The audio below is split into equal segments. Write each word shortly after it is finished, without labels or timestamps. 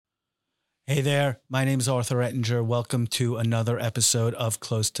Hey there, my name is Arthur Ettinger. Welcome to another episode of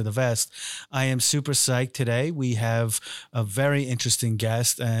Close to the Vest. I am super psyched today. We have a very interesting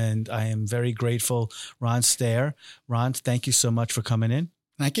guest, and I am very grateful, Ron Stair. Ron, thank you so much for coming in.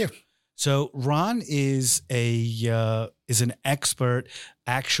 Thank you. So Ron is an expert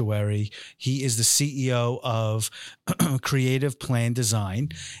actuary. He is the CEO of Creative Plan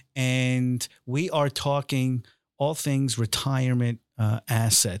Design, and we are talking all things retirement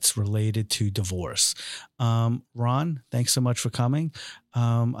assets related to divorce. Ron, thanks so much for coming.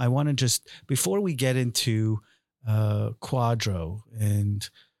 I want to just, before we get into Quadro, and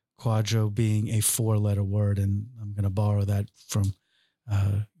Quadro being a 4-letter word, and I'm going to borrow that from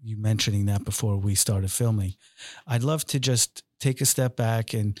you mentioning that before we started filming, I'd love to just take a step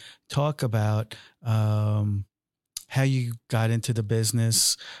back and talk about how you got into the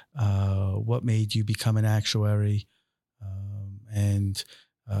business, what made you become an actuary,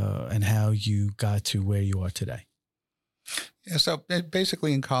 and how you got to where you are today. Yeah. So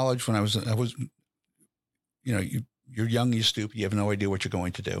basically, in college, when I was, you're young, you're stupid, you have no idea what you're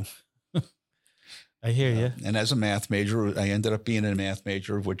going to do. I hear you. And as a math major, I ended up being a math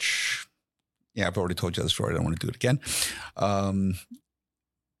major, which, I've already told you the story. I don't want to do it again.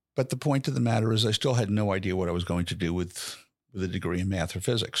 But the point of the matter is I still had no idea what I was going to do with a degree in math or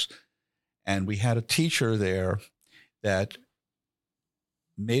physics. And we had a teacher there that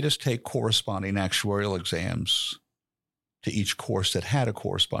made us take corresponding actuarial exams to each course that had a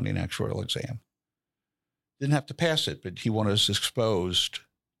corresponding actuarial exam. Didn't have to pass it, but he wanted us exposed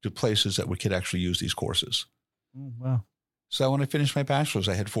to places that we could actually use these courses. Oh, wow. So when I finished my bachelor's,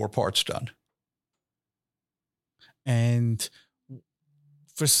 I had 4 parts done. And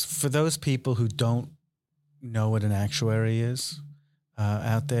for those people who don't know what an actuary is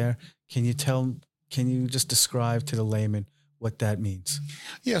out there, can you just describe to the layman what that means?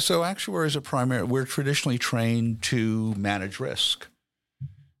 Yeah, so actuaries are we're traditionally trained to manage risk.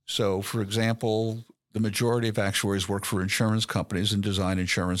 So, for example, the majority of actuaries work for insurance companies and design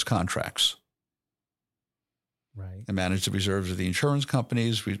insurance contracts. Right. And manage the reserves of the insurance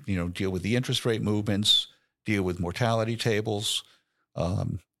companies, deal with the interest rate movements, deal with mortality tables.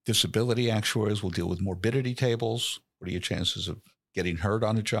 Disability actuaries will deal with morbidity tables. What are your chances of getting hurt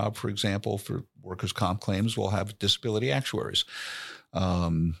on a job, for example? For workers' comp claims, we'll have disability actuaries.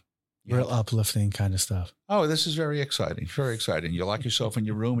 Real uplifting kind of stuff. Oh, this is very exciting. Very exciting. You lock yourself in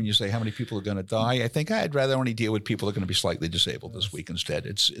your room and you say, how many people are going to die? I think I'd rather only deal with people who are going to be slightly disabled this week instead.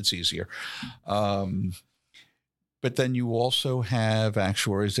 It's easier. But then you also have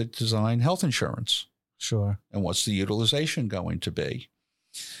actuaries that design health insurance. Sure. And what's the utilization going to be?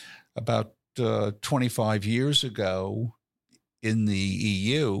 About 25 years ago in the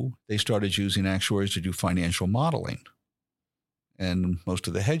EU, they started using actuaries to do financial modeling. And most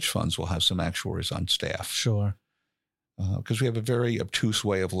of the hedge funds will have some actuaries on staff. Sure. Because we have a very obtuse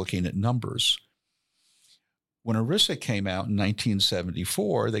way of looking at numbers. When ERISA came out in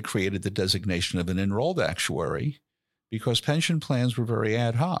 1974, they created the designation of an enrolled actuary because pension plans were very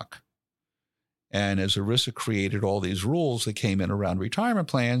ad hoc. And as ERISA created all these rules that came in around retirement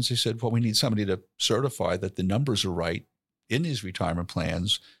plans, they said, well, we need somebody to certify that the numbers are right in these retirement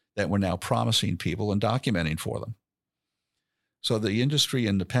plans that we're now promising people and documenting for them. So the industry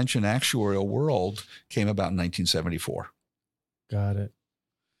in the pension actuarial world came about in 1974. Got it.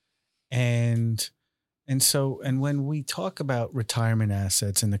 And when we talk about retirement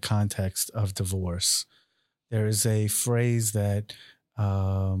assets in the context of divorce, there is a phrase that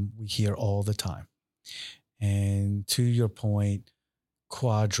we hear all the time. And to your point,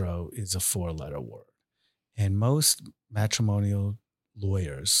 Quadro is a 4-letter word. And most matrimonial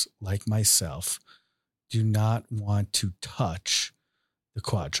lawyers, like myself, do not want to touch the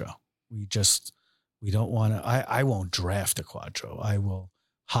Quadro. We don't want to, I won't draft a Quadro. I will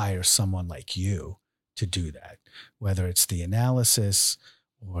hire someone like you to do that, whether it's the analysis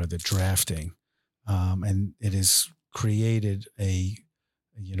or the drafting. And it has created a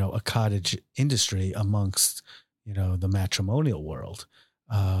cottage industry amongst, the matrimonial world.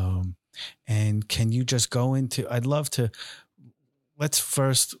 And can you just go into, why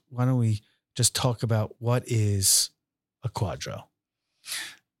don't we just talk about what is a Quadro?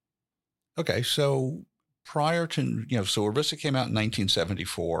 Okay. So prior to, so ERISA came out in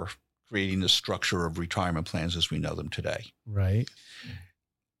 1974, creating the structure of retirement plans as we know them today. Right.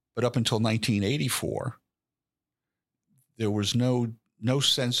 But up until 1984, there was no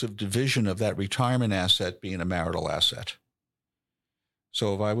sense of division of that retirement asset being a marital asset.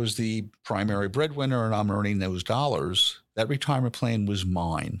 So if I was the primary breadwinner and I'm earning those dollars, that retirement plan was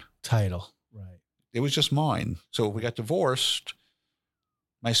mine. Title, right. It was just mine. So if we got divorced,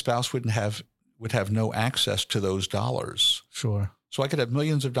 my spouse would have no access to those dollars. Sure. So I could have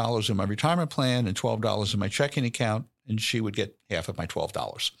millions of dollars in my retirement plan and $12 in my checking account, and she would get half of my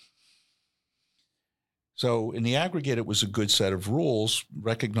 $12. So in the aggregate, it was a good set of rules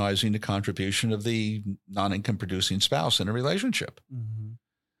recognizing the contribution of the non-income producing spouse in a relationship. Mm-hmm.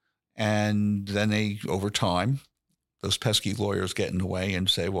 And then over time, those pesky lawyers get in the way and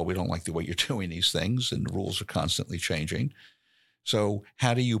say, well, we don't like the way you're doing these things, and the rules are constantly changing. So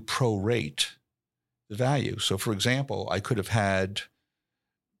how do you prorate the value? So, for example, I could have had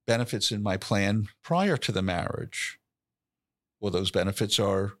benefits in my plan prior to the marriage. Well, those benefits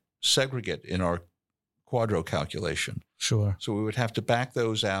are segregate in our Quadro calculation. Sure. So we would have to back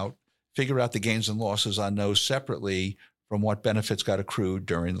those out, figure out the gains and losses on those separately from what benefits got accrued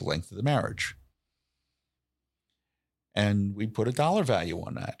during the length of the marriage. And we put a dollar value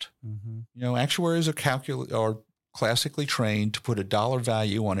on that. Mm-hmm. Actuaries are classically trained to put a dollar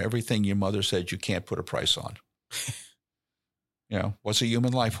value on everything your mother said you can't put a price on. What's a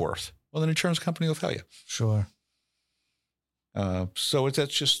human life worth? Well, an insurance company will tell you. Sure. So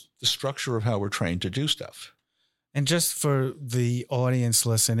that's just the structure of how we're trained to do stuff. And just for the audience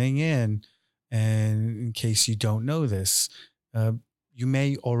listening in, and in case you don't know this, you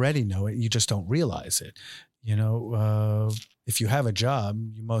may already know it, you just don't realize it. If you have a job,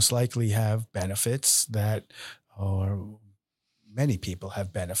 you most likely have benefits or many people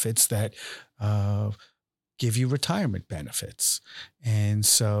have benefits that give you retirement benefits. And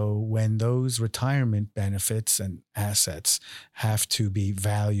so when those retirement benefits and assets have to be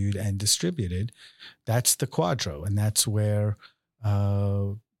valued and distributed, that's the Quadro. And that's where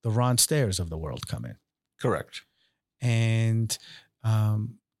the Ron Stairs of the world come in. Correct. And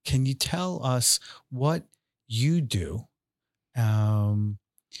can you tell us what you do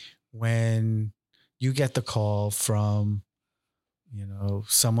when you get the call from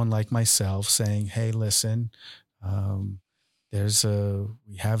someone like myself saying, hey, listen, we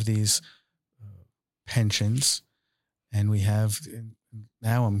have these pensions, and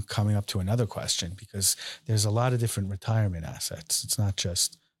now I'm coming up to another question, because there's a lot of different retirement assets. It's not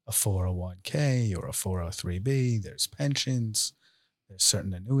just a 401k or a 403b. There's pensions, there's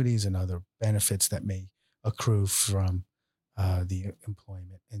certain annuities and other benefits that may accrue from the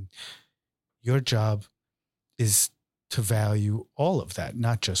employment. And your job is to value all of that,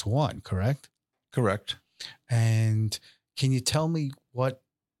 not just one, correct? Correct. And can you tell me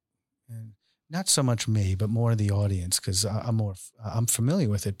not so much me, but more the audience, because I'm familiar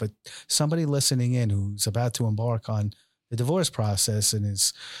with it, but somebody listening in who's about to embark on the divorce process and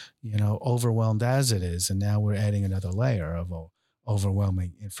is, overwhelmed as it is, and now we're adding another layer of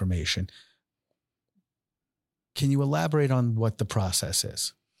overwhelming information. Can you elaborate on what the process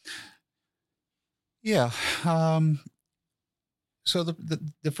is? Yeah. So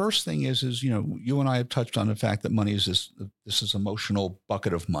the first thing is you and I have touched on the fact that money is this emotional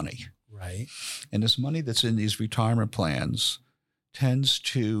bucket of money. Right. And this money that's in these retirement plans tends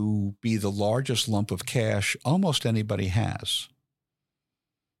to be the largest lump of cash almost anybody has.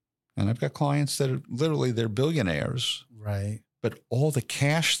 And I've got clients that are literally, they're billionaires. Right. But all the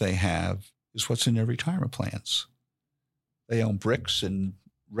cash they have is what's in their retirement plans. They own bricks and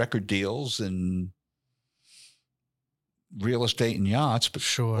record deals and real estate and yachts, but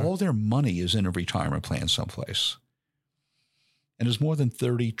sure, all their money is in a retirement plan someplace. And there's more than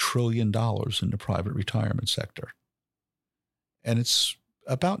 $30 trillion in the private retirement sector. And it's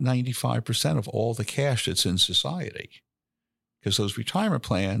about 95% of all the cash that's in society, because those retirement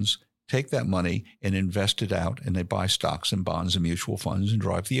plans take that money and invest it out, and they buy stocks and bonds and mutual funds and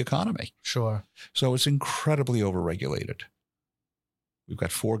drive the economy. Sure. So it's incredibly overregulated. We've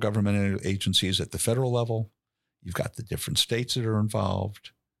got 4 government agencies at the federal level. You've got the different states that are involved.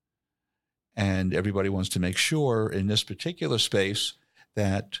 And everybody wants to make sure in this particular space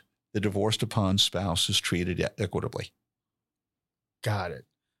that the divorced upon spouse is treated equitably. Got it.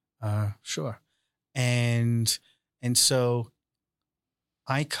 Sure. And so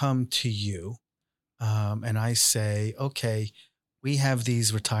I come to you and I say, okay, we have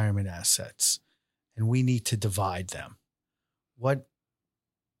these retirement assets and we need to divide them. What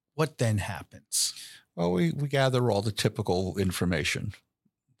then happens? Well, we gather all the typical information,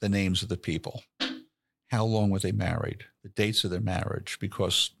 the names of the people, how long were they married, the dates of their marriage,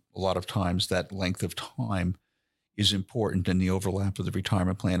 because a lot of times that length of time is important in the overlap of the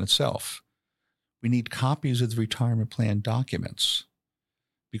retirement plan itself. We need copies of the retirement plan documents,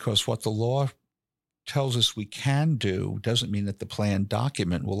 because what the law tells us we can do doesn't mean that the plan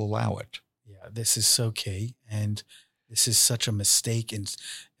document will allow it. Yeah, this is so key. And this is such a mistake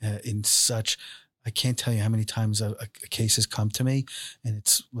in such I can't tell you how many times a case has come to me and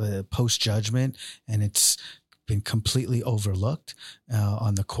it's post judgment and it's been completely overlooked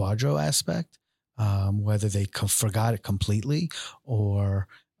on the Quadro aspect, whether they forgot it completely or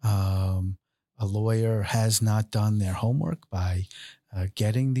a lawyer has not done their homework by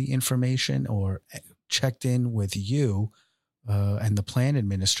getting the information or checked in with you and the plan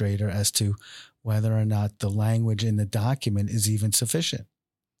administrator as to whether or not the language in the document is even sufficient.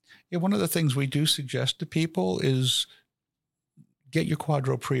 Yeah, one of the things we do suggest to people is get your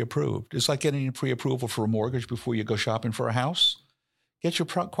Quadro pre-approved. It's like getting a pre-approval for a mortgage before you go shopping for a house. Get your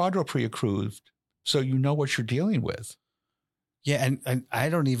Quadro pre-approved so you know what you're dealing with. Yeah, and I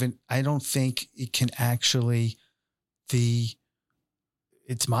don't think it can actually, it's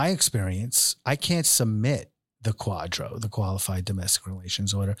my experience, I can't submit the Quadro, the Qualified Domestic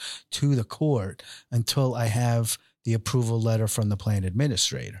Relations Order, to the court until I have the approval letter from the plan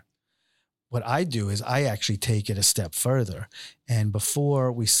administrator. What I do is I actually take it a step further. And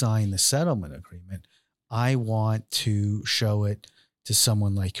before we sign the settlement agreement, I want to show it to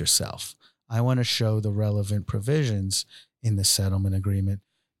someone like yourself. I want to show the relevant provisions in the settlement agreement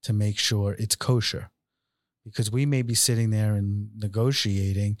to make sure it's kosher, because we may be sitting there and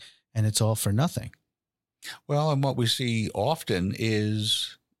negotiating and it's all for nothing. Well, and what we see often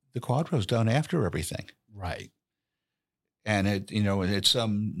is the Quadro's done after everything. Right. And it's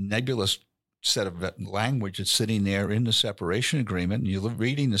some nebulous set of language that's sitting there in the separation agreement, and you're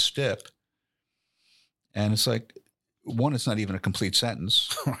reading the stip, and it's like, one, it's not even a complete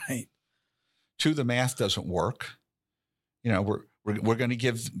sentence. Right. Two, the math doesn't work. We're going to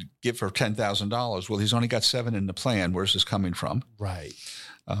give her $10,000. Well, he's only got 7 in the plan. Where's this coming from? Right.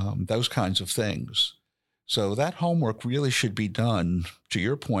 Those kinds of things. So that homework really should be done, to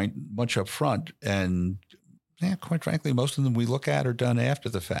your point, much up front. And quite frankly, most of them we look at are done after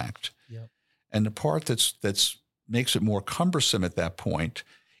the fact. Yep. And the part that's makes it more cumbersome at that point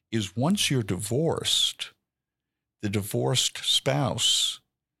is once you're divorced, the divorced spouse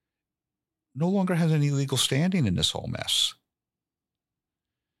no longer has any legal standing in this whole mess,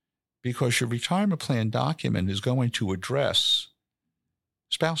 because your retirement plan document is going to address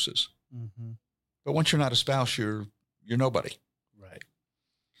spouses. Mm-hmm. But once you're not a spouse, you're nobody. Right.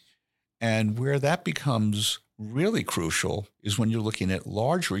 And where that becomes really crucial is when you're looking at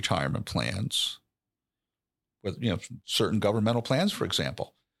large retirement plans, with certain governmental plans, for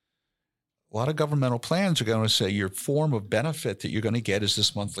example. A lot of governmental plans are going to say your form of benefit that you're going to get is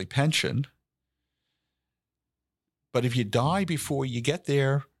this monthly pension. But if you die before you get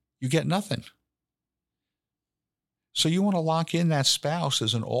there, you get nothing. So you want to lock in that spouse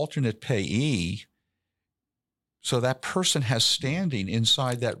as an alternate payee, so that person has standing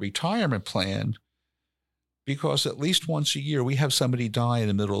inside that retirement plan, because at least once a year we have somebody die in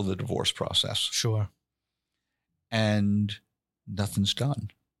the middle of the divorce process. Sure. And nothing's done.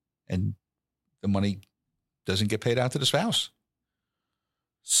 And the money doesn't get paid out to the spouse.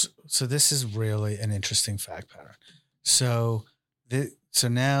 So this is really an interesting fact pattern. So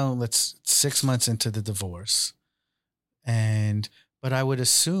now let's 6 months into the divorce. But I would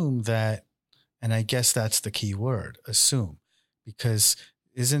assume that, and I guess that's the key word, assume, because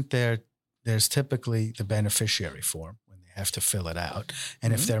there's typically the beneficiary form when they have to fill it out.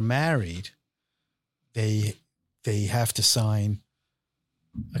 And if they're married, they have to sign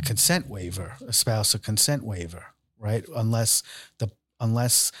a consent waiver, a spousal consent waiver, right? Unless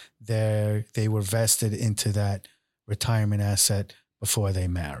they were vested into that retirement asset before they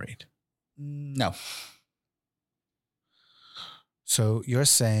married. No. So you're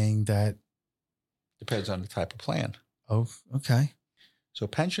saying that depends on the type of plan. Oh, okay. So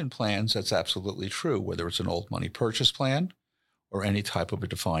pension plans, that's absolutely true. Whether it's an old money purchase plan or any type of a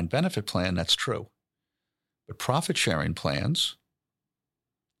defined benefit plan, that's true. But profit sharing plans,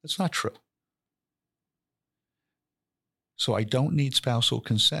 that's not true. So I don't need spousal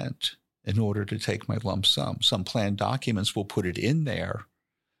consent in order to take my lump sum. Some plan documents will put it in there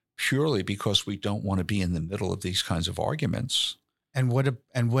purely because we don't want to be in the middle of these kinds of arguments. And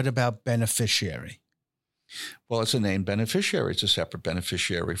what about beneficiary? Well, it's a named beneficiary. It's a separate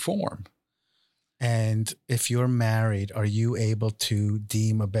beneficiary form. And if you're married, are you able to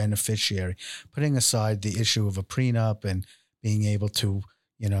deem a beneficiary, putting aside the issue of a prenup and being able to,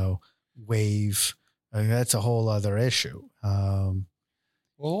 waive? That's a whole other issue. Well,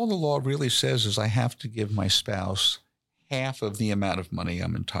 all the law really says is I have to give my spouse half of the amount of money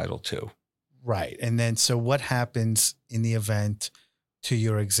I'm entitled to. Right. And then, so what happens in the event, to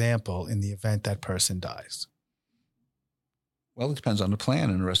your example, in the event that person dies? Well, it depends on the plan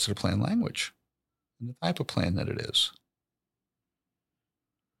and the rest of the plan language and the type of plan that it is.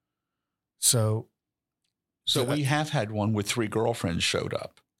 So we have had one where 3 girlfriends showed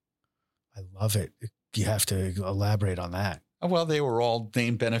up. I love it. You have to elaborate on that. Well, they were all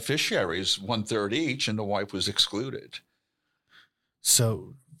named beneficiaries, 1/3 each, and the wife was excluded.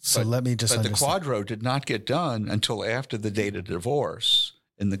 So let me just understand. The quadro did not get done until after the date of divorce,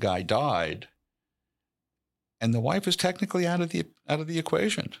 and the guy died, and the wife is technically out of the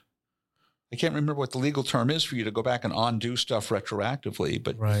equation. I can't remember what the legal term is for you to go back and undo stuff retroactively,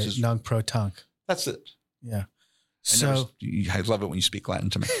 but right, nunc pro tunc. That's it. Yeah. I love it when you speak Latin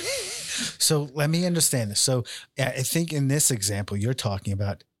to me. So let me understand this. So I think in this example you're talking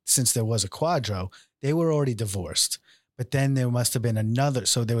about, since there was a quadro, they were already divorced. But then there must have been another.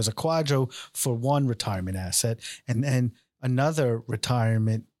 So there was a quadro for one retirement asset and then another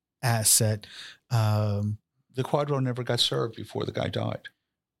retirement asset. The quadro never got served before the guy died.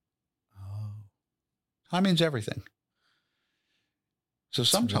 Oh. Timing's everything. So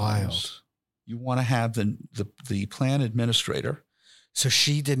sometimes you want to have the plan administrator. So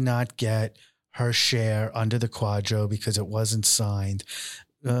she did not get her share under the quadro because it wasn't signed.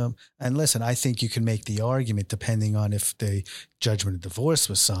 And listen, I think you can make the argument, depending on if the judgment of divorce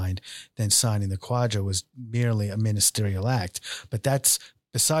was signed, then signing the quadro was merely a ministerial act. But that's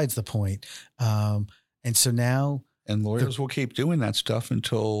besides the point. And so now... And lawyers will keep doing that stuff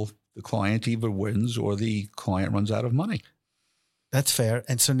until the client either wins or the client runs out of money. That's fair.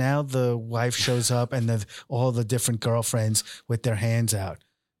 And so now the wife shows up and all the different girlfriends with their hands out.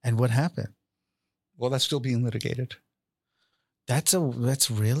 And what happened? Well, that's still being litigated. That's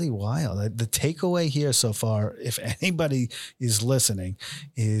really wild. The takeaway here so far, if anybody is listening,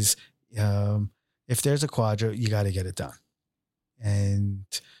 is if there's a quadro, you got to get it done. And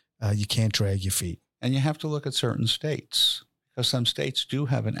you can't drag your feet. And you have to look at certain states, because some states do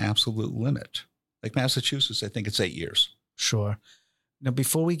have an absolute limit. Like Massachusetts, I think it's 8 years. Sure. Now,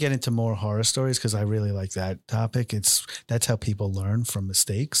 before we get into more horror stories, because I really like that topic, that's how people learn from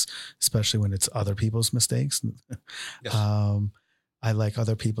mistakes, especially when it's other people's mistakes. Yes. I like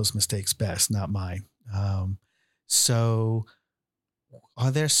other people's mistakes best, not mine. So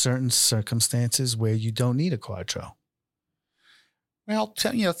are there certain circumstances where you don't need a quadro? Well,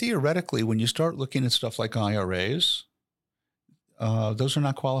 theoretically, when you start looking at stuff like IRAs, those are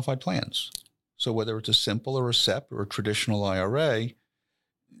not qualified plans. So whether it's a simple or a SEP or a traditional IRA,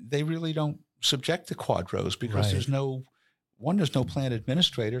 they really don't subject to quadros because right. there's no plan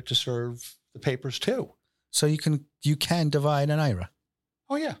administrator to serve the papers to. So you can divide an IRA.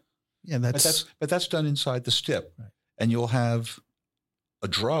 Oh yeah. Yeah, but that's done inside the STIP. Right. And you'll have a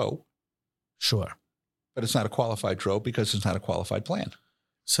DRO. Sure. But it's not a qualified DRO because it's not a qualified plan.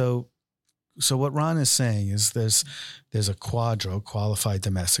 So what Ron is saying is there's a quadro, qualified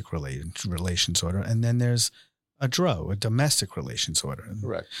domestic relations order, and then there's a DRO, a domestic relations order.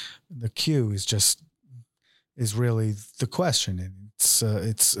 Correct. The Q is really the question, and it's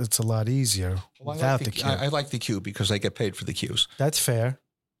a lot easier without the Q. I like the Q because I get paid for the Qs. That's fair.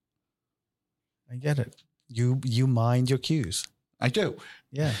 I get it. You mind your Qs. I do.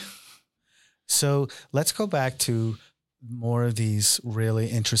 Yeah. So let's go back to more of these really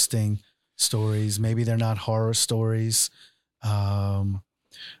interesting stories. Maybe they're not horror stories,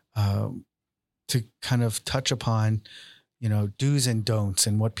 to kind of touch upon, do's and don'ts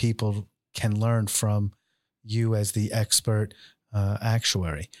and what people can learn from you as the expert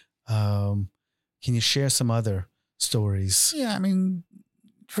actuary. Can you share some other stories? Yeah, I mean,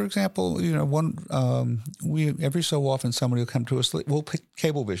 for example, we every so often somebody will come to us. We'll pick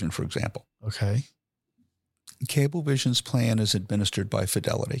Cablevision, for example. Okay. Cablevision's plan is administered by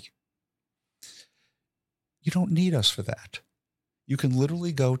Fidelity. You don't need us for that. You can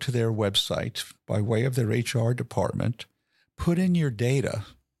literally go to their website by way of their HR department, put in your data,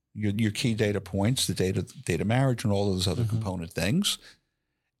 your key data points, the data marriage, and all those other component things,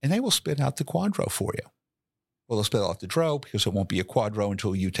 and they will spit out the quadro for you. Well, they'll spit out the DRO because it won't be a quadro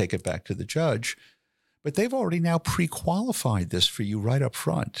until you take it back to the judge. But they've already now pre-qualified this for you right up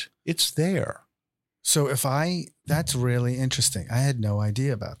front. It's there. So that's really interesting. I had no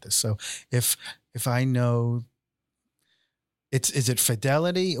idea about this. So if I know, is it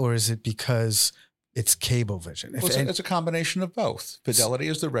Fidelity or is it because it's Cablevision? Well, it's a combination of both. Fidelity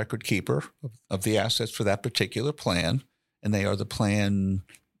is the record keeper of the assets for that particular plan, and they are the plan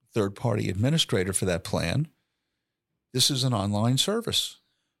third-party administrator for that plan. This is an online service.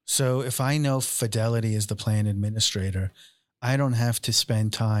 So if I know Fidelity is the plan administrator, I don't have to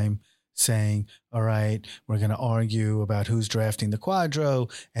spend time saying, all right, we're going to argue about who's drafting the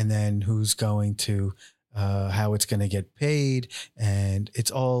quadro and then who's going to, how it's going to get paid. And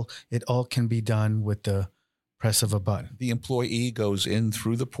it all can be done with the Press of a button. The employee goes in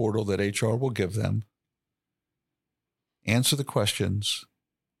through the portal that HR will give them, answer the questions,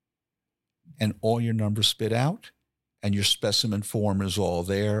 and all your numbers spit out, and your specimen form is all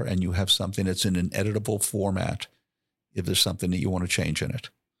there, and you have something that's in an editable format if there's something that you want to change in it.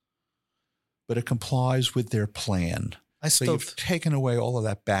 But it complies with their plan. So you've taken away all of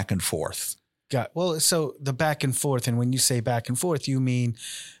that back and forth. So the back and forth, and when you say back and forth, you mean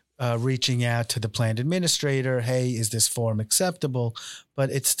reaching out to the plan administrator, hey, is this form acceptable? But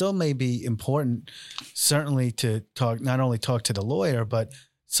it still may be important, certainly, to not only talk to the lawyer, but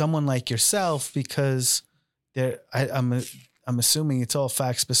someone like yourself, because I'm assuming it's all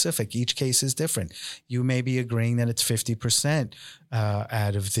fact specific. Each case is different. You may be agreeing that it's 50%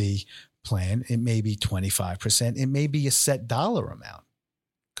 out of the plan. It may be 25%. It may be a set dollar amount.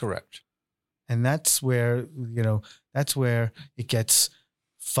 Correct. And that's where it gets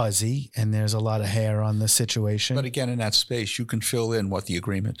fuzzy and there's a lot of hair on the situation. But again, in that space, you can fill in what the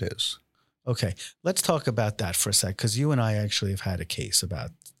agreement is. Okay. Let's talk about that for a sec, because you and I actually have had a case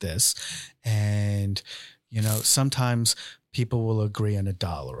about this. And, sometimes people will agree on a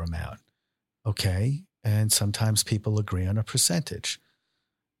dollar amount. Okay. And sometimes people agree on a percentage.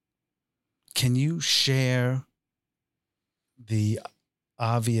 Can you share the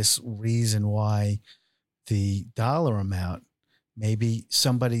obvious reason why the dollar amount, maybe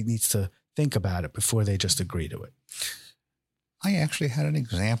somebody needs to think about it before they just agree to it? I actually had an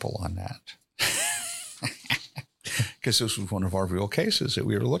example on that because this was one of our real cases that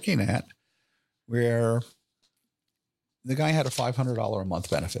we were looking at, where the guy had a $500 a month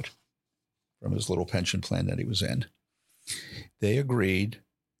benefit from his little pension plan that he was in. They agreed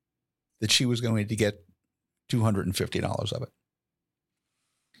that she was going to get $250 of it.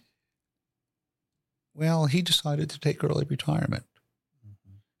 Well, he decided to take early retirement.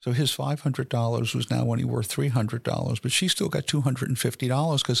 Mm-hmm. So his $500 was now only worth $300, but she still got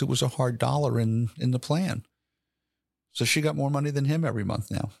 $250 because it was a hard dollar in the plan. So she got more money than him every month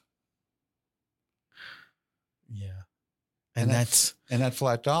now. Yeah. And that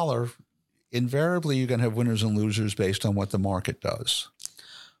flat dollar, invariably you're going to have winners and losers based on what the market does.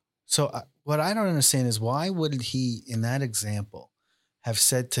 So what I don't understand is, why wouldn't he, in that example, have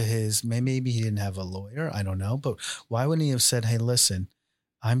said to maybe he didn't have a lawyer, I don't know, but why wouldn't he have said, hey, listen,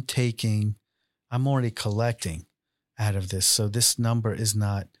 I'm already collecting out of this. So this number is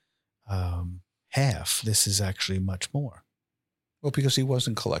not half. This is actually much more. Well, because he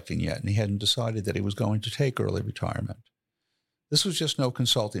wasn't collecting yet and he hadn't decided that he was going to take early retirement. This was just no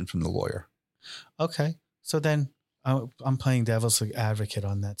consulting from the lawyer. Okay. So then I'm playing devil's advocate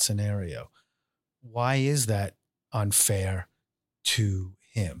on that scenario. Why is that unfair to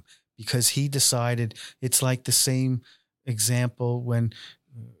him? Because he decided, it's like the same example when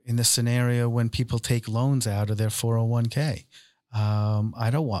in the scenario when people take loans out of their 401k. I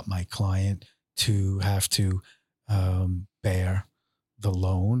don't want my client to have to bear the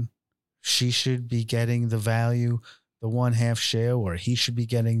loan. She should be getting the value, the 1/2 share, or he should be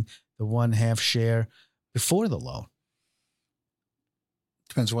getting the 1/2 share before the loan.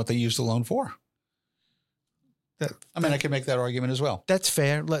 Depends on what they use the loan for. I can make that argument as well. That's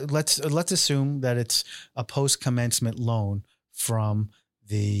fair. Let's assume that it's a post-commencement loan from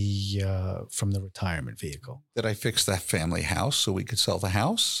the retirement vehicle. Did I fix that family house so we could sell the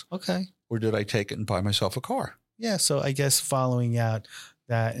house? Okay. Or did I take it and buy myself a car? Yeah. So I guess following out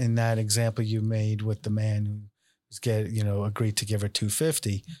that in that example you made with the man who was agreed to give her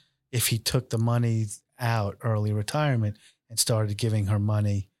 $250, if he took the money out early retirement and started giving her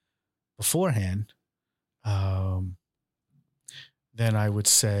money beforehand, then I would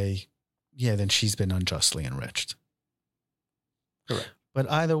say, yeah, then she's been unjustly enriched. Correct. But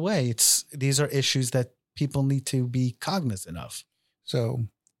either way, these are issues that people need to be cognizant of. So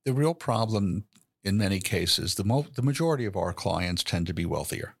the real problem in many cases, the majority of our clients tend to be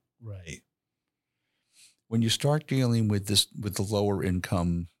wealthier. Right. When you start dealing with the lower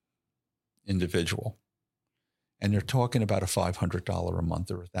income individual, and they're talking about a $500 a month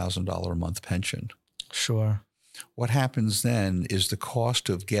or $1,000 a month pension. Sure. What happens then is the cost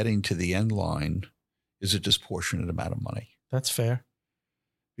of getting to the end line is a disproportionate amount of money. That's fair.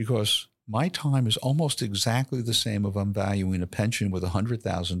 Because my time is almost exactly the same if I'm valuing a pension with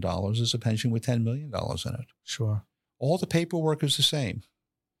 $100,000 as a pension with $10 million in it. Sure. All the paperwork is the same.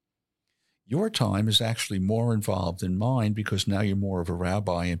 Your time is actually more involved than mine because now you're more of a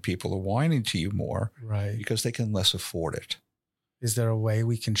rabbi and people are whining to you more. Right. Because they can less afford it. Is there a way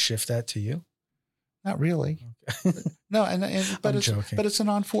we can shift that to you? Not really. Okay. No, but it's an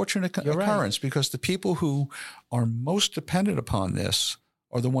unfortunate occurrence because the people who are most dependent upon this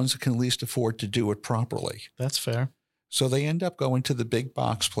are the ones that can least afford to do it properly. That's fair. So they end up going to the big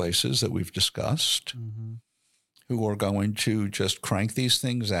box places that we've discussed, who are going to just crank these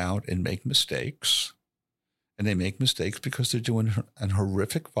things out and make mistakes. And they make mistakes because they're doing an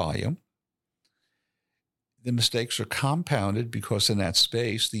horrific volume. The mistakes are compounded because in that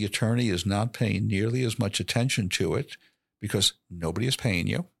space, the attorney is not paying nearly as much attention to it because nobody is paying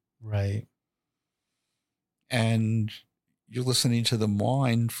you. Right. And you're listening to them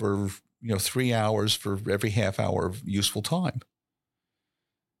whine for 3 hours for every half hour of useful time.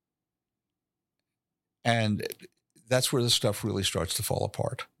 And that's where the stuff really starts to fall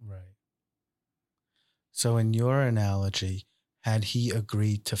apart. Right. So in your analogy, had he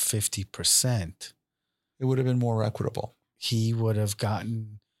agreed to 50%, it would have been more equitable. He would have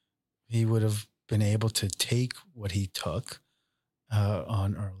been able to take what he took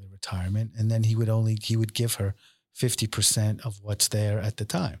on early retirement, and then he would give her 50% of what's there at the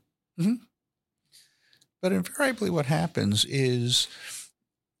time. Mm-hmm. But invariably what happens is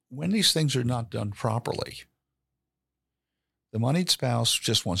when these things are not done properly, the moneyed spouse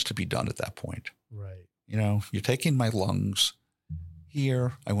just wants to be done at that point. Right. You're taking my lungs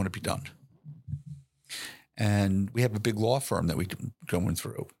here. I want to be done. And we have a big law firm that we're going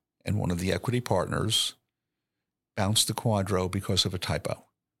through. And one of the equity partners bounced the QDRO because of a typo.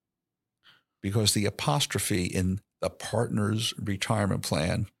 Because the apostrophe in the partner's retirement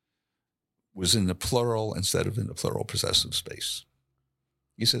plan was in the plural instead of in the plural possessive space.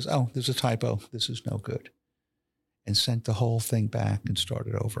 He says, oh, there's a typo. This is no good. And sent the whole thing back and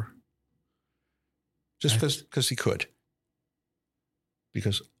started over. Just because he could.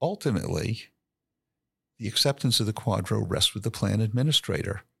 Because ultimately, the acceptance of the QDRO rests with the plan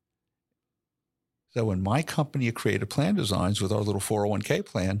administrator. So in my company of creative plan designs with our little 401k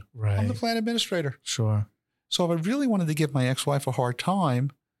plan, right. I'm the plan administrator. Sure. So if I really wanted to give my ex-wife a hard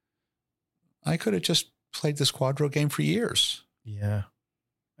time, I could have just played this QDRO game for years. Yeah.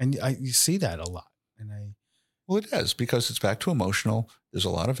 And you see that a lot. Well, it is, because it's back to emotional. There's a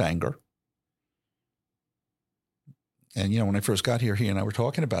lot of anger. And, when I first got here, he and I were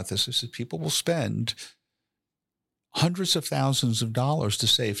talking about this. I said, people will spend hundreds of thousands of dollars to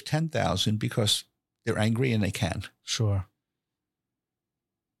save $10,000 because they're angry and they can. Sure.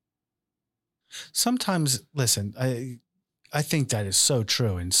 Sometimes, listen, I think that is so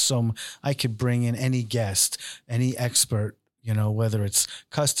true. And I could bring in any guest, any expert, whether it's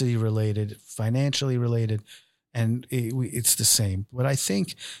custody related, financially related, and it's the same. But I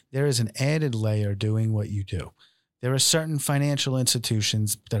think there is an added layer doing what you do. There are certain financial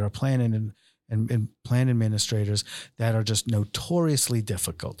institutions that are planning and plan administrators that are just notoriously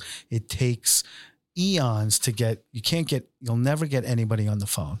difficult. It takes eons to you'll never get anybody on the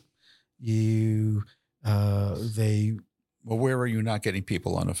phone. Well, where are you not getting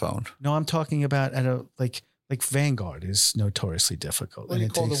people on the phone? No, I'm talking about like Vanguard is notoriously difficult. Well, you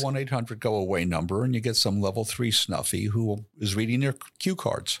call the 1-800-GO-AWAY number and you get some level 3 snuffy who is reading their cue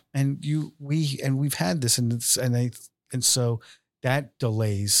cards. And we've had this and so that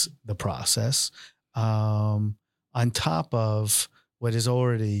delays the process on top of what is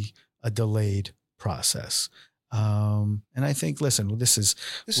already a delayed process. And I think, listen, this is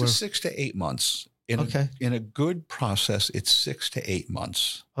 6 to 8 months. In a good process, it's 6 to 8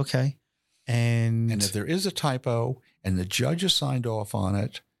 months. Okay. And if there is a typo and the judge has signed off on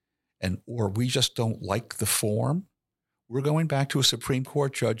it, or we just don't like the form, we're going back to a Supreme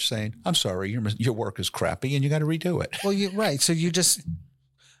Court judge saying, I'm sorry, your work is crappy and you got to redo it. Well, you're right. So you just,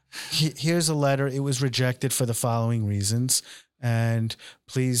 here's a letter. It was rejected for the following reasons. And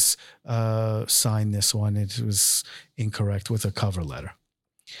please sign this one. It was incorrect with a cover letter.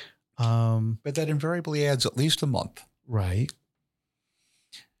 But that invariably adds at least a month. Right.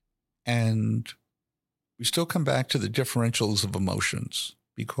 And we still come back to the differentials of emotions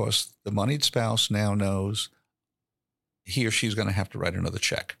because the moneyed spouse now knows he or she's going to have to write another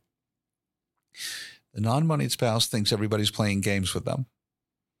check. The non-moneyed spouse thinks everybody's playing games with them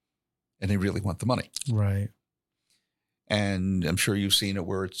and they really want the money. Right. And I'm sure you've seen it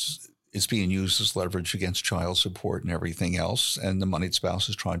where it's being used as leverage against child support and everything else. And the moneyed spouse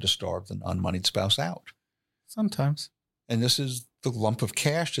is trying to starve the non-moneyed spouse out. Sometimes. And this is the lump of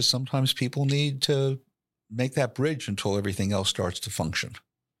cash that sometimes people need to make that bridge until everything else starts to function.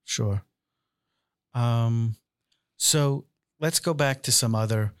 Sure. So let's go back to some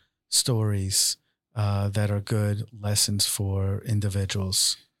other stories that are good lessons for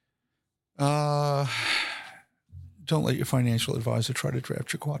individuals. Don't let your financial advisor try to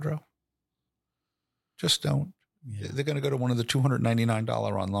draft your QDRO. Just don't. Yeah. They're going to go to one of the $299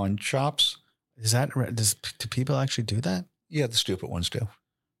 online shops. Do people actually do that? Yeah, the stupid ones do.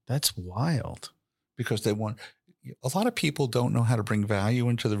 That's wild. Because a lot of people don't know how to bring value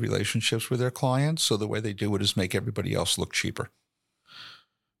into the relationships with their clients. So the way they do it is make everybody else look cheaper.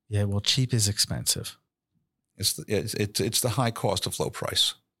 Yeah, well, cheap is expensive. It's the high cost of low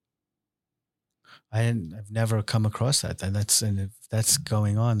price. I've never come across that. And if that's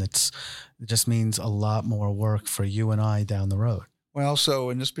going on, it just means a lot more work for you and I down the road. Well, so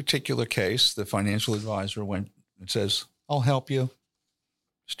in this particular case, the financial advisor went and says, "I'll help you."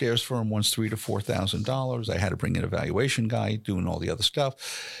 Stairs firm wants $3,000 to $4,000. I had to bring in a valuation guy doing all the other stuff.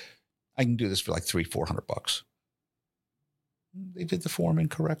 I can do this for like $300-400. They did the form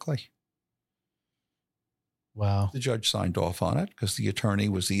incorrectly. Wow. The judge signed off on it because the attorney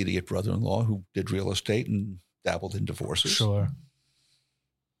was the idiot brother-in-law who did real estate and dabbled in divorces. Sure.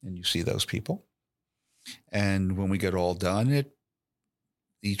 And you see those people. And when we get all done,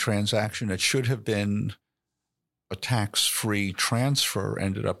 the transaction that should have been a tax-free transfer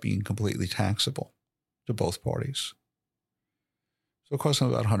ended up being completely taxable to both parties. So it cost them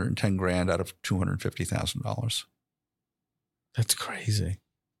about $110,000 out of $250,000. That's crazy.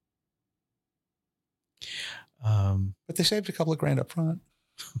 But they saved a couple of grand up front.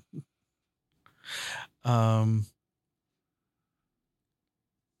 I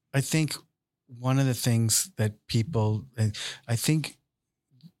think one of the things that I think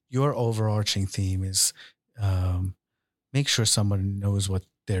your overarching theme is make sure someone knows what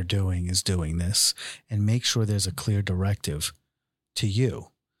they're doing is doing this, and make sure there's a clear directive to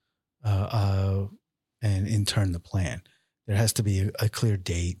you, and in turn the plan. There has to be a clear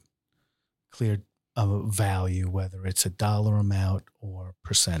date, clear value, whether it's a dollar amount or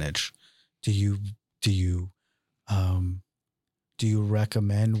percentage. Do you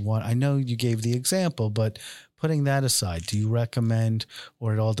recommend one? I know you gave the example, but putting that aside, do you recommend,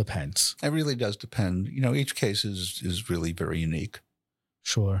 or it all depends? It really does depend. Each case is really very unique.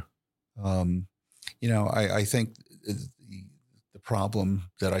 Sure. I think the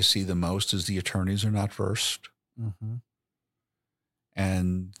problem that I see the most is the attorneys are not versed. Mm-hmm.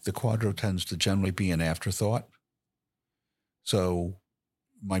 And the QDRO tends to generally be an afterthought. So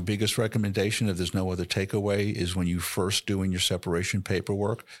my biggest recommendation, if there's no other takeaway, is when you first doing your separation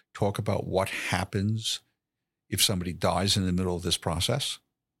paperwork, talk about what happens if somebody dies in the middle of this process.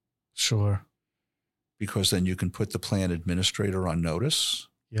 Sure. Because then you can put the plan administrator on notice.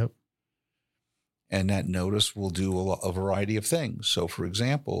 Yep. And that notice will do a variety of things. So, for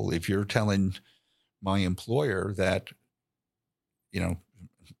example, if you're telling my employer that,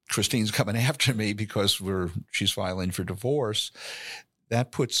 Christine's coming after me because she's filing for divorce,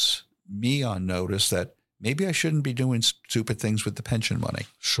 that puts me on notice that maybe I shouldn't be doing stupid things with the pension money.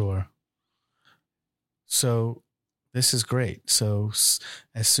 Sure. So this is great. So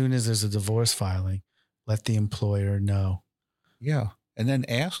as soon as there's a divorce filing, let the employer know. Yeah. And then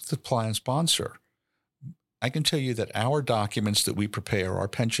ask the plan sponsor. I can tell you that our documents that we prepare, our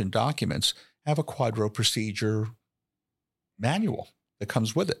pension documents, have a QDRO procedure manual that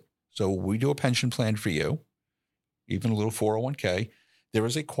comes with it. So we do a pension plan for you, even a little 401k. There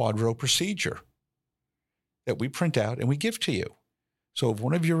is a QDRO procedure that we print out and we give to you. So if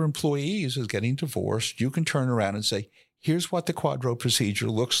one of your employees is getting divorced, you can turn around and say, here's what the QDRO procedure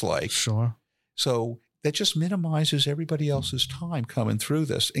looks like. Sure. So that just minimizes everybody else's time coming through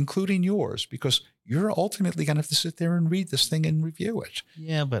this, including yours, because you're ultimately going to have to sit there and read this thing and review it.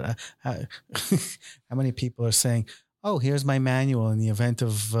 Yeah, but how many people are saying, oh, here's my manual in the event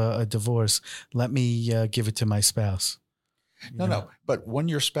of a divorce. Let me give it to my spouse. No. But when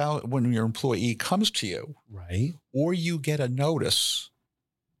your employee comes to you, right, or you get a notice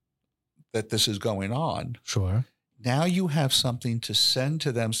that this is going on, sure, now you have something to send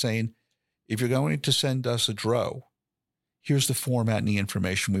to them saying, if you're going to send us a DRO, here's the format and the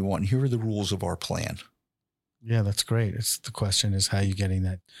information we want. Here are the rules of our plan. Yeah, that's great. The question is how you're getting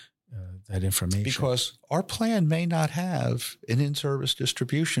that information. Because our plan may not have an in-service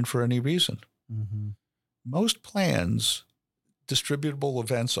distribution for any reason. Mm-hmm. Most plans, distributable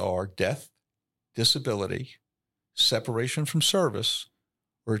events are death, disability, separation from service,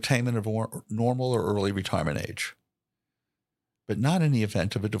 or attainment of normal or early retirement age, but not in the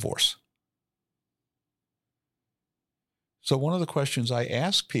event of a divorce. So one of the questions I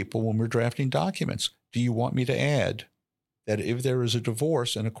ask people when we're drafting documents, do you want me to add that if there is a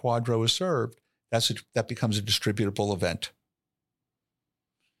divorce and a QDRO is served, that becomes a distributable event?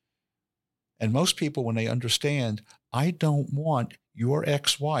 And most people, when they understand, I don't want your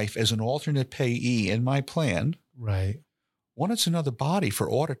ex-wife as an alternate payee in my plan. Right. One, it's another body for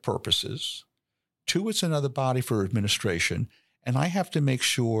audit purposes. Two, it's another body for administration. And I have to make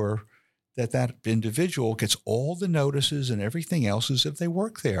sure that individual gets all the notices and everything else as if they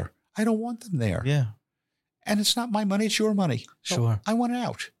work there. I don't want them there. Yeah. And it's not my money, it's your money. So Sure. I want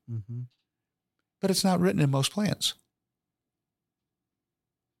out. Mm-hmm. But it's not written in most plans.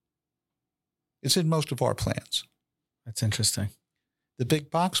 It's in most of our plans. That's interesting. The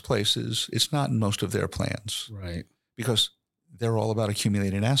big box places, it's not in most of their plans. Right. Because they're all about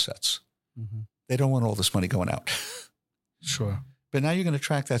accumulating assets. Mm-hmm. They don't want all this money going out. Sure. But now you're going to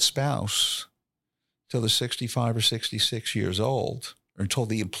track that spouse till they're 65 or 66 years old, or until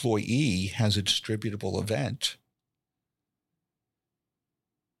the employee has a distributable event,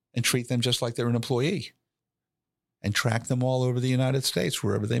 and treat them just like they're an employee, and track them all over the United States,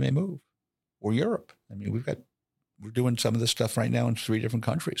 wherever they may move, or Europe. I mean, we're doing some of this stuff right now in 3 different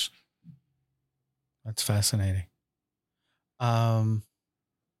countries. That's fascinating.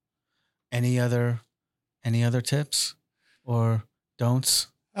 Any other tips or don'ts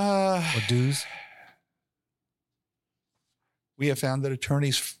or do's? We have found that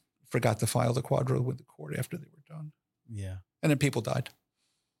attorneys forgot to file the quadro with the court after they were done. Yeah. And then people died.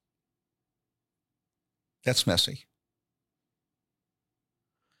 That's messy.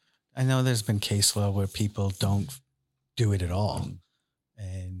 I know there's been case law where people don't do it at all.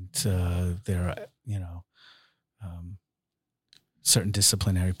 And there are, certain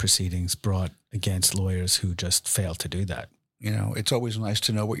disciplinary proceedings brought against lawyers who just fail to do that. It's always nice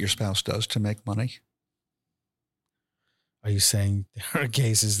to know what your spouse does to make money. Are you saying there are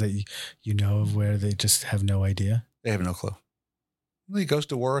cases that you know of where they just have no idea? They have no clue. He goes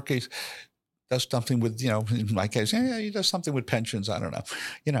to work. He does something with, in my case, he does something with pensions. I don't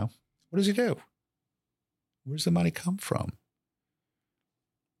know. What does he do? Where's the money come from?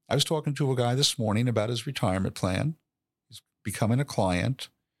 I was talking to a guy this morning about his retirement plan. He's becoming a client.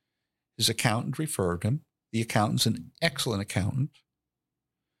 His accountant referred him. The accountant's an excellent accountant.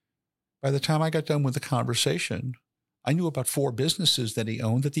 By the time I got done with the conversation, I knew about 4 businesses that he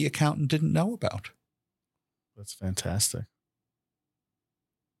owned that the accountant didn't know about. That's fantastic.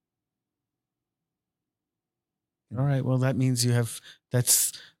 All right. Well, that means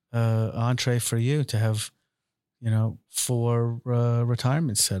that's entree for you to have, 4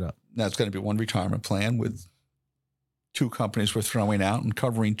 retirements set up. Now it's going to be 1 retirement plan with 2 companies we're throwing out and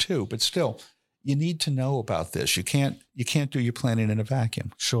covering 2, but still, you need to know about this. You can't do your planning in a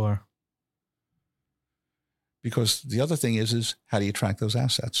vacuum. Sure. Because the other thing is how do you track those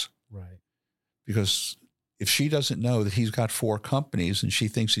assets? Right. Because if she doesn't know that he's got 4 companies and she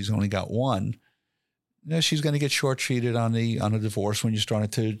thinks he's only got 1, she's going to get short-treated on a divorce when you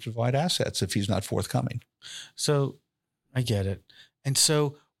start to divide assets if he's not forthcoming. So I get it. And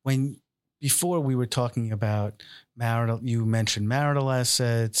so before we were talking about you mentioned marital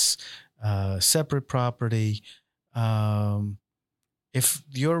assets, separate property. If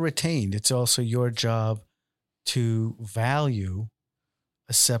you're retained, it's also your job to value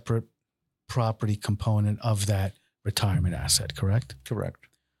a separate property component of that retirement asset, correct? Correct.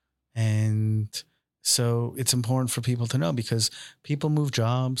 And so it's important for people to know because people move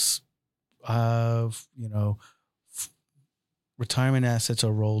jobs, retirement assets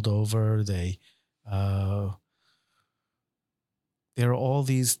are rolled over. There are all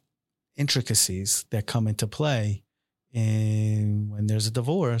these intricacies that come into play when there's a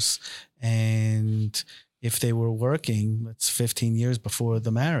divorce. And if they were working, that's 15 years before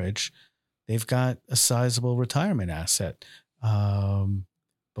the marriage, they've got a sizable retirement asset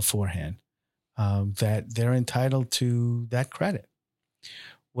beforehand that they're entitled to that credit.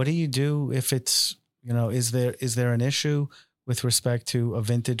 What do you do if it's, is there an issue with respect to a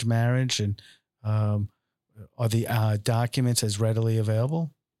vintage marriage and are the documents as readily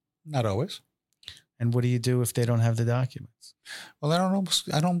available? Not always. And what do you do if they don't have the documents? Well, I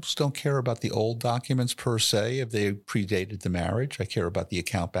almost don't care about the old documents per se if they predated the marriage. I care about the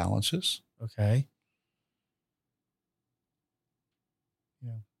account balances. Okay.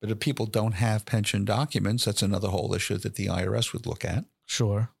 Yeah. But if people don't have pension documents, that's another whole issue that the IRS would look at.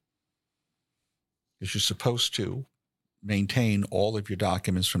 Sure. Because you're supposed to maintain all of your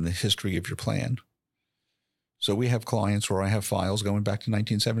documents from the history of your plan. So we have clients where I have files going back to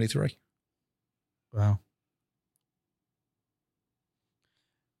 1973. Wow.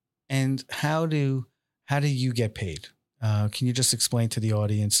 And how do you get paid? Can you just explain to the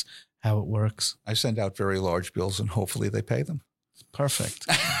audience how it works? I send out very large bills and hopefully they pay them. Perfect.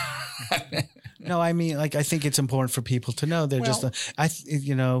 No, I mean, I think it's important for people to know.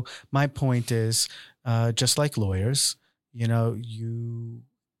 My point is, just like lawyers, you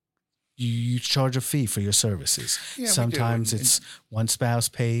charge a fee for your services. Yeah, sometimes it's one spouse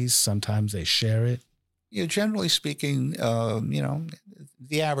pays, sometimes they share it. Generally speaking,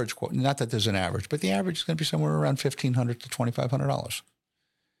 the average quote, not that there's an average, but the average is going to be somewhere around $1,500 to $2,500.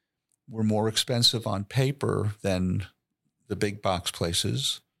 We're more expensive on paper than the big box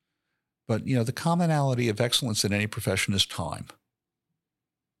places. But, the commonality of excellence in any profession is time.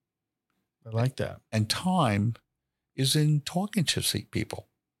 I like that. And time is in talking to people.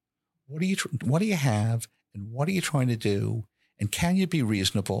 What do you have, and what are you trying to do? And can you be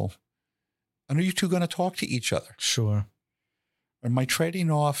reasonable? And are you two going to talk to each other? Sure. Am I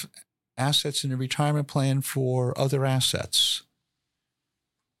trading off assets in a retirement plan for other assets?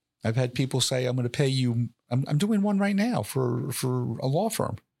 I've had people say, I'm going to pay you. I'm doing one right now for a law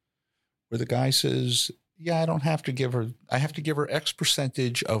firm where the guy says, yeah, I have to give her X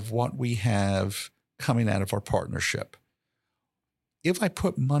percentage of what we have coming out of our partnership. If I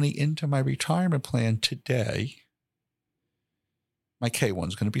put money into my retirement plan today, my K1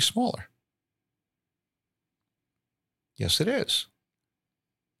 is going to be smaller. Yes, it is.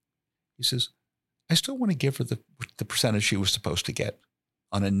 He says, I still want to give her the percentage she was supposed to get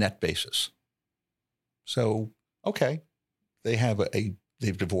on a net basis. So, okay,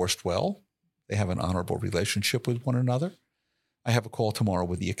 they've divorced well. They have an honorable relationship with one another. I have a call tomorrow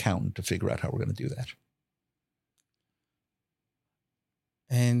with the accountant to figure out how we're going to do that.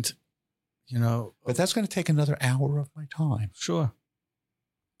 And, but that's going to take another hour of my time. Sure.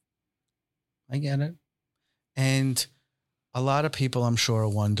 I get it. And a lot of people, I'm sure, are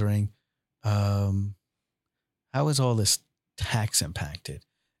wondering, how is all this tax impacted?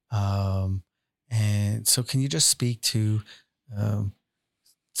 And so can you just speak to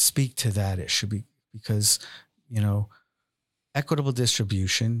that issue? Because, equitable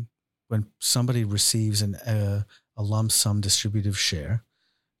distribution, when somebody receives a lump sum distributive share,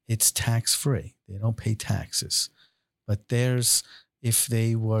 it's tax-free. They don't pay taxes. But if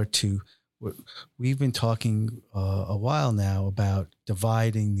they were to, we've been talking a while now about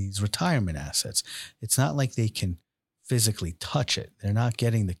dividing these retirement assets. It's not like they can physically touch it. They're not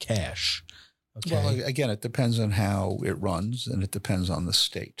getting the cash. Okay. Well, again, it depends on how it runs, and it depends on the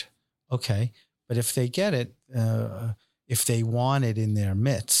state. Okay. But if they get it, if they want it in their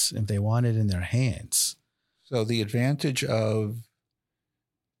midst, if they want it in their hands. So the advantage of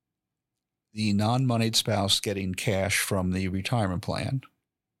the non-moneyed spouse getting cash from the retirement plan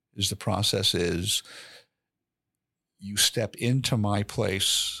is the process is you step into my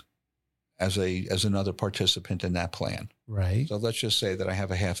place as another participant in that plan. Right. So let's just say that I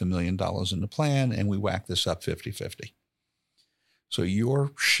have $500,000 in the plan and we whack this up 50-50. So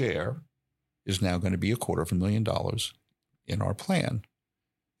your share is now going to be $250,000 in our plan.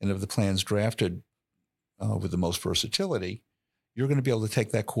 And if the plan's drafted with the most versatility, you're going to be able to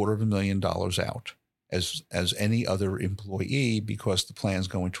take that $250,000 out as any other employee because the plan's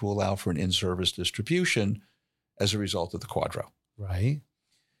going to allow for an in-service distribution as a result of the quadro. Right.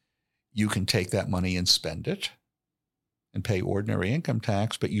 You can take that money and spend it and pay ordinary income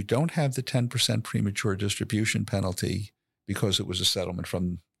tax, but you don't have the 10% premature distribution penalty because it was a settlement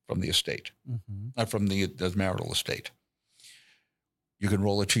from the estate, from the marital estate. You can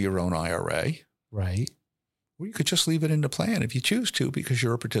roll it to your own IRA. Right. Or you could just leave it in the plan if you choose to because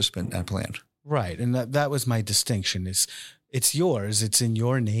you're a participant in that plan. Right. And that was my distinction. It's yours. It's in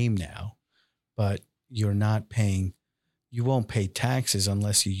your name now, but you're not paying. You won't pay taxes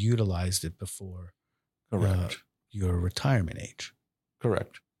unless you utilized it before your retirement age.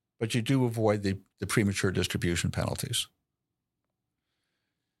 Correct. But you do avoid the premature distribution penalties.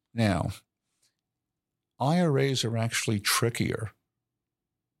 Now, IRAs are actually trickier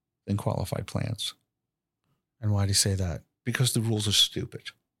than qualified plans. And why do you say that? Because the rules are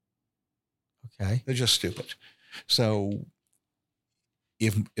stupid. Okay. They're just stupid. So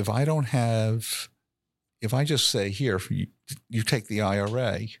if I just say, here, you take the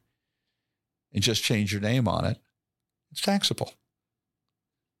IRA and just change your name on it, it's taxable.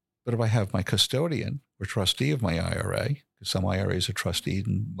 But if I have my custodian or trustee of my IRA, because some IRAs are trusteed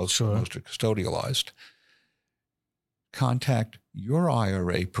and most are custodialized, contact your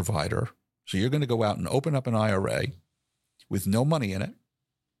IRA provider. So you're going to go out and open up an IRA with no money in it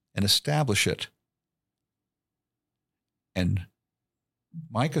and establish it. And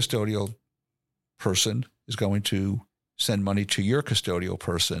my custodial person is going to send money to your custodial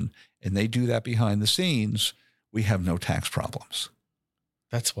person, and they do that behind the scenes. We have no tax problems.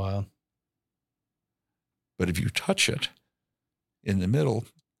 That's wild. But if you touch it in the middle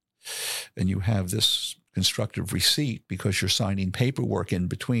and you have this constructive receipt because you're signing paperwork in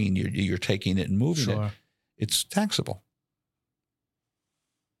between, you're taking it and moving it, it's taxable.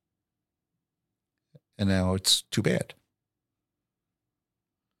 And now it's too bad.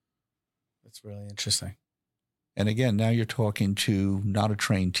 That's really interesting. And again, now you're talking to not a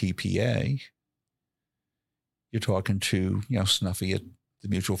trained TPA. You're talking to, Snuffy at the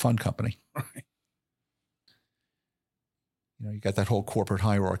mutual fund company. Right. You got that whole corporate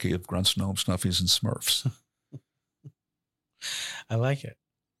hierarchy of grunts, gnomes, snuffies, and smurfs. I like it.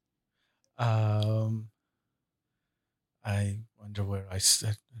 I wonder where I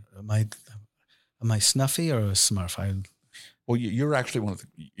said, am I Snuffy or a Smurf? Well, you're actually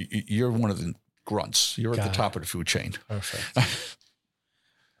you're one of the grunts. You're at the top of the food chain. Perfect.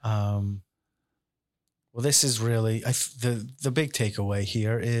 Well, this is really the big takeaway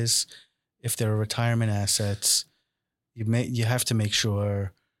here is if there are retirement assets, you have to make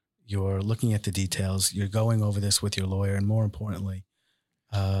sure you're looking at the details. You're going over this with your lawyer, and more importantly,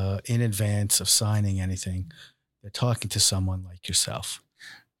 in advance of signing anything, they're talking to someone like yourself.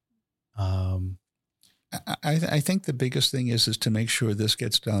 I think the biggest thing is to make sure this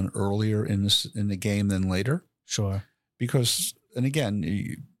gets done earlier in the game than later. Sure. Because, and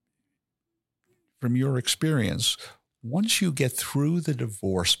again, from your experience, once you get through the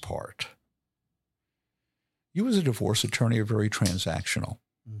divorce part, you as a divorce attorney are very transactional.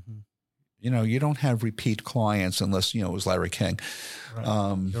 Mm-hmm. You don't have repeat clients unless, it was Larry King.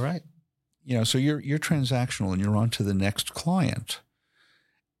 Right. You're right. So you're transactional and you're on to the next client.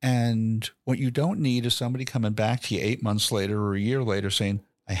 And what you don't need is somebody coming back to you 8 months later or a year later saying,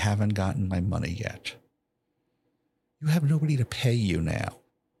 I haven't gotten my money yet. You have nobody to pay you now.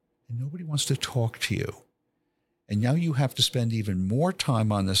 And nobody wants to talk to you. And now you have to spend even more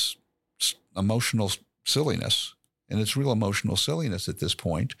time on this emotional silliness. And it's real emotional silliness at this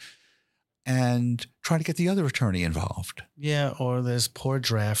point. And try to get the other attorney involved. Yeah, or there's poor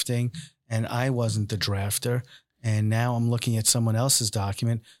drafting. And I wasn't the drafter. And now I'm looking at someone else's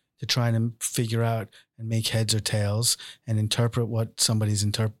document to try and figure out and make heads or tails and interpret what somebody's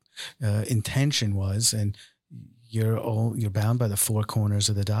intention was. And you're bound by the four corners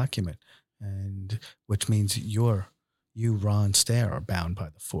of the document, and which means you, Ron Stair, are bound by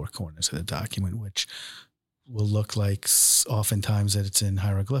the four corners of the document, which will look like oftentimes that it's in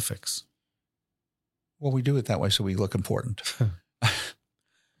hieroglyphics. Well, we do it that way so we look important.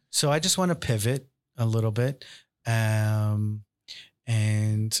 So I just want to pivot a little bit. And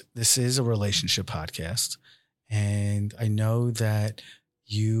this is a relationship podcast. And I know that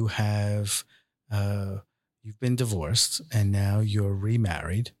you have, you've been divorced and now you're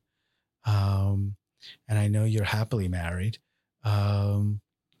remarried. And I know you're happily married. Can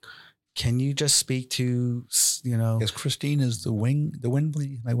you just speak to, Yes, Christine is the wind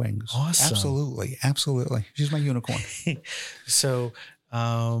beneath my wings. Awesome. Absolutely. Absolutely. She's my unicorn. So,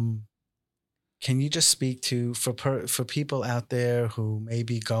 can you just speak to, for people out there who may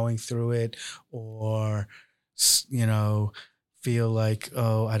be going through it or, feel like,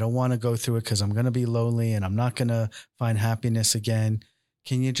 oh, I don't want to go through it because I'm going to be lonely and I'm not going to find happiness again.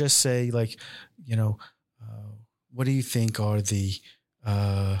 Can you just say what do you think are the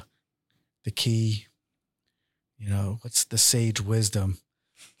key, what's the sage wisdom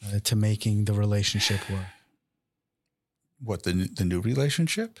to making the relationship work? What, the new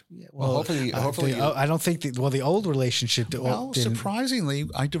relationship? Yeah, well, hopefully. I don't think the old relationship. Surprisingly,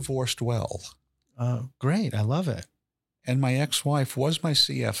 I divorced well. Great. I love it. And my ex-wife was my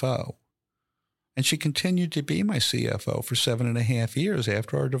CFO. And she continued to be my CFO for 7.5 years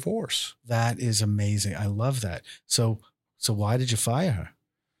after our divorce. That is amazing. I love that. So why did you fire her?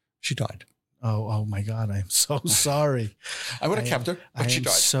 She died. Oh my God. I'm so sorry. I would have kept her, but she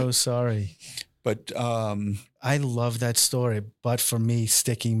died. I'm so sorry. But I love that story. But for me,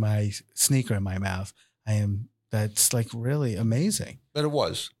 sticking my sneaker in my mouth, that's like really amazing. But it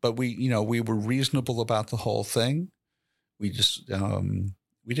was. But we were reasonable about the whole thing. We just,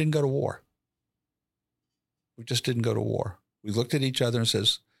 we didn't go to war. We just didn't go to war. We looked at each other and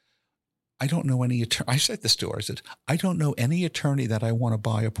says, I don't know any attorney. I said this to her. I said, I don't know any attorney that I want to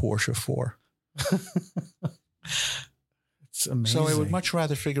buy a Porsche for. It's amazing. So I would much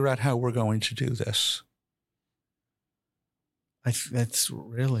rather figure out how we're going to do this. That's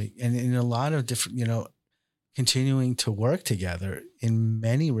really, and in a lot of different, continuing to work together in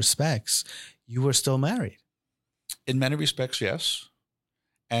many respects, you were still married. In many respects, yes.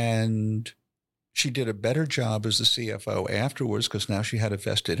 And she did a better job as the CFO afterwards because now she had a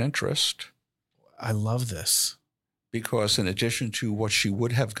vested interest. I love this. Because in addition to what she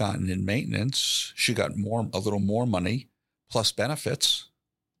would have gotten in maintenance, she got a little more money plus benefits.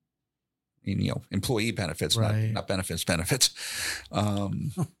 Employee benefits, right. not benefits.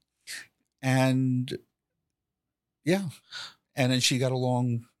 And yeah. And then she got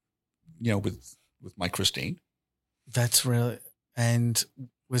along, with my Christine. That's really, and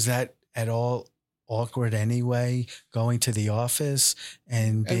was that at all awkward anyway, going to the office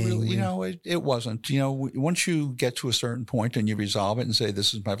and And being, really, it wasn't. Once you get to a certain point and you resolve it and say,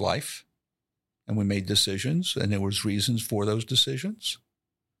 this is my life, and we made decisions and there was reasons for those decisions.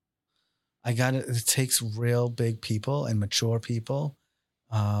 it takes real big people and mature people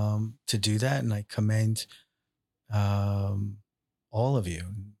to do that. And I commend all of you,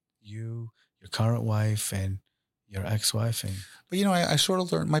 your current wife and your ex-wife. But, I sort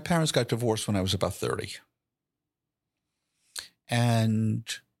of learned, my parents got divorced when I was about 30. And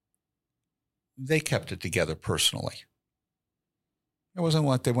they kept it together personally. It wasn't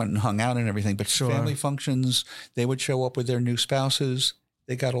what they went and hung out and everything, but Sure. family functions, they would show up with their new spouses.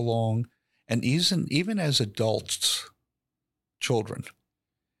 They got along. And even as adults, children,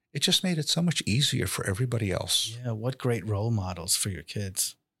 it just made it so much easier for everybody else. Yeah, what great role models for your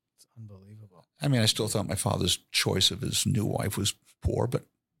kids. It's unbelievable. I mean, I still thought my father's choice of his new wife was poor, but,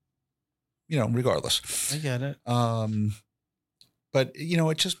 regardless. I get it. But,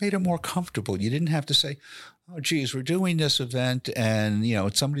 it just made it more comfortable. You didn't have to say, oh, geez, we're doing this event and,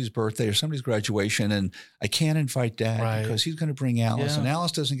 it's somebody's birthday or somebody's graduation and I can't invite Dad because he's going to bring Alice and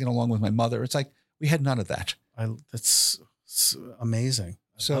Alice doesn't get along with my mother. It's like we had none of that. That's amazing.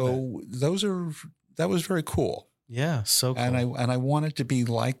 So that was very cool. Yeah, so cool. And I want it to be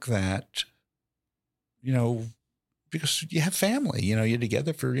like that, because you have family, you're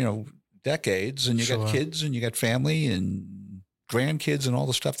together for, decades and you got kids and you got family and grandkids and all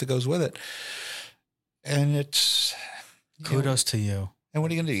the stuff that goes with it. And it's kudos to you. And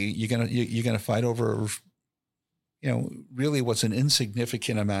what are you going to do? You're going to fight over, really what's an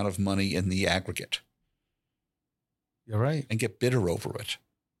insignificant amount of money in the aggregate. You're right. And get bitter over it.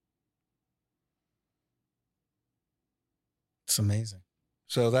 It's amazing.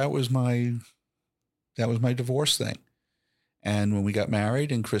 So that was my divorce thing. And when we got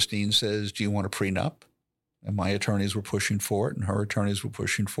married and Christine says, do you want a prenup? And my attorneys were pushing for it and her attorneys were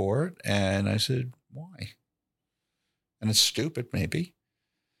pushing for it. And I said, why? And it's stupid, maybe.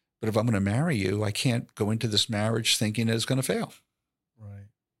 But if I'm going to marry you, I can't go into this marriage thinking that it's going to fail. Right.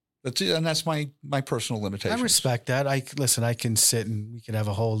 That's my personal limitation. I respect that. I can sit and we could have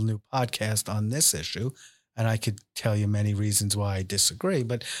a whole new podcast on this issue. And I could tell you many reasons why I disagree,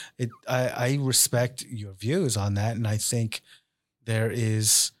 but I respect your views on that. And I think there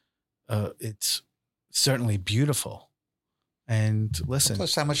is, it's certainly beautiful. And listen.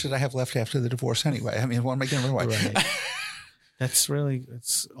 Plus, how much did I have left after the divorce anyway? I mean, what am I giving away? Right.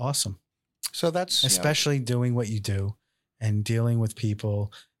 It's awesome. So that's especially doing what you do and dealing with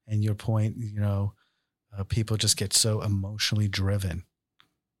people. And your point, people just get so emotionally driven.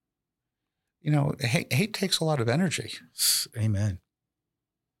 Hate takes a lot of energy. Amen.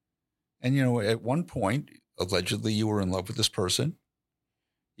 And, at one point, allegedly, you were in love with this person.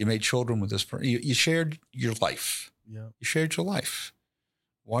 You made children with this person. You shared your life. Yeah. You shared your life.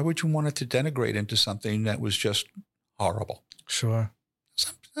 Why would you want it to denigrate into something that was just horrible? Sure.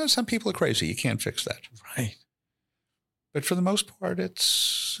 Some people are crazy. You can't fix that. Right. But for the most part,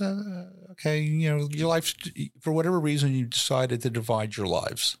 it's okay. Your life, for whatever reason, you decided to divide your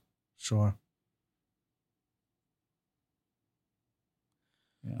lives. Sure.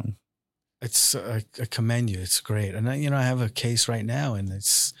 Yeah. It's I commend you. It's great. And I have a case right now and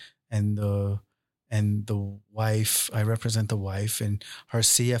the wife, I represent the wife and her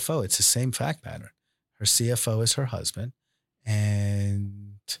CFO. It's the same fact pattern. Her CFO is her husband. And,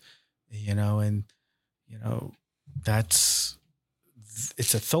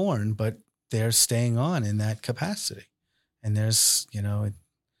 it's a thorn, but they're staying on in that capacity. And there's,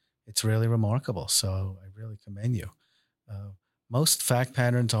 it's really remarkable. So I really commend you. Most fact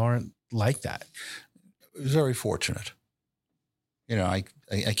patterns aren't like that. Very fortunate. I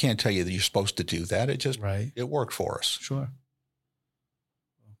can't tell you that you're supposed to do that. It just, It worked for us. Sure.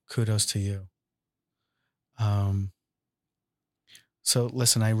 Kudos to you. So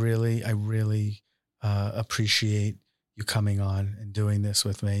listen, I really appreciate you coming on and doing this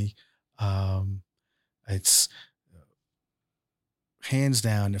with me. It's hands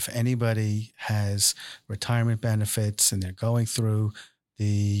down, if anybody has retirement benefits and they're going through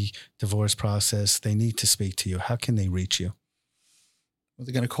the divorce process, they need to speak to you. How can they reach you? Well,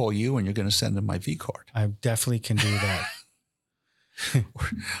 they're going to call you and you're going to send them my V card. I definitely can do that.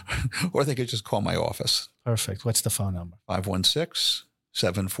 Or they could just call my office. Perfect. What's the phone number?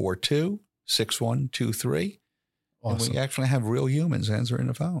 516-742-6123. Awesome. And we actually have real humans answering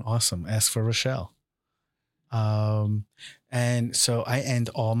the phone. Awesome. Ask for Rochelle. And so I end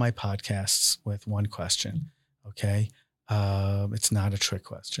all my podcasts with one question. Okay. It's not a trick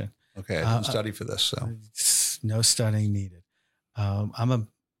question. Okay. I didn't study for this, so no studying needed. I'm a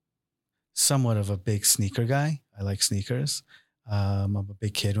somewhat of a big sneaker guy. I like sneakers. I'm a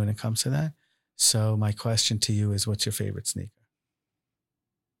big kid when it comes to that. So my question to you is, what's your favorite sneaker?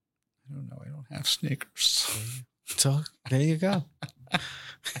 I don't know. I don't have sneakers. So there you go.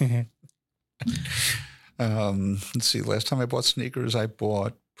 Let's see. Last time I bought sneakers, I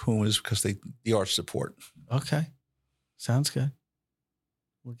bought Pumas because the arch support. Okay. Sounds good.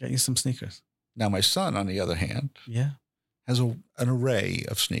 We'll get you some sneakers. Now, my son, on the other hand, has an array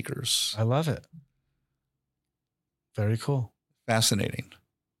of sneakers. I love it. Very cool. Fascinating.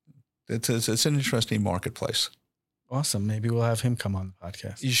 It's an interesting marketplace. Awesome. Maybe we'll have him come on the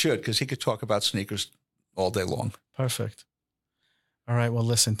podcast. You should, because he could talk about sneakers all day long. Perfect. All right. Well,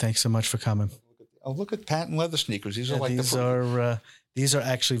 listen, thanks so much for coming. Oh, look at patent leather sneakers. These are these are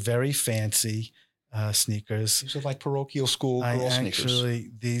actually very fancy sneakers. These are like parochial school girl sneakers.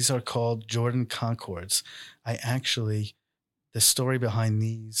 These are called Jordan Concords. The story behind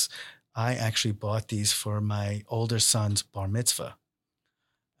these, I actually bought these for my older son's bar mitzvah.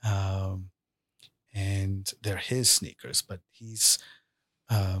 And they're his sneakers, but he's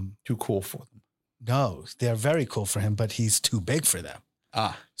too cool for them. No, they're very cool for him, but he's too big for them.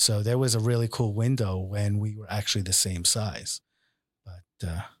 So there was a really cool window when we were actually the same size. But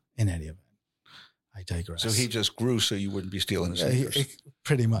in any event, I digress. So he just grew so you wouldn't be stealing his sneakers.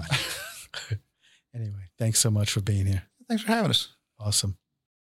 Pretty much. Anyway, thanks so much for being here. Thanks for having us. Awesome.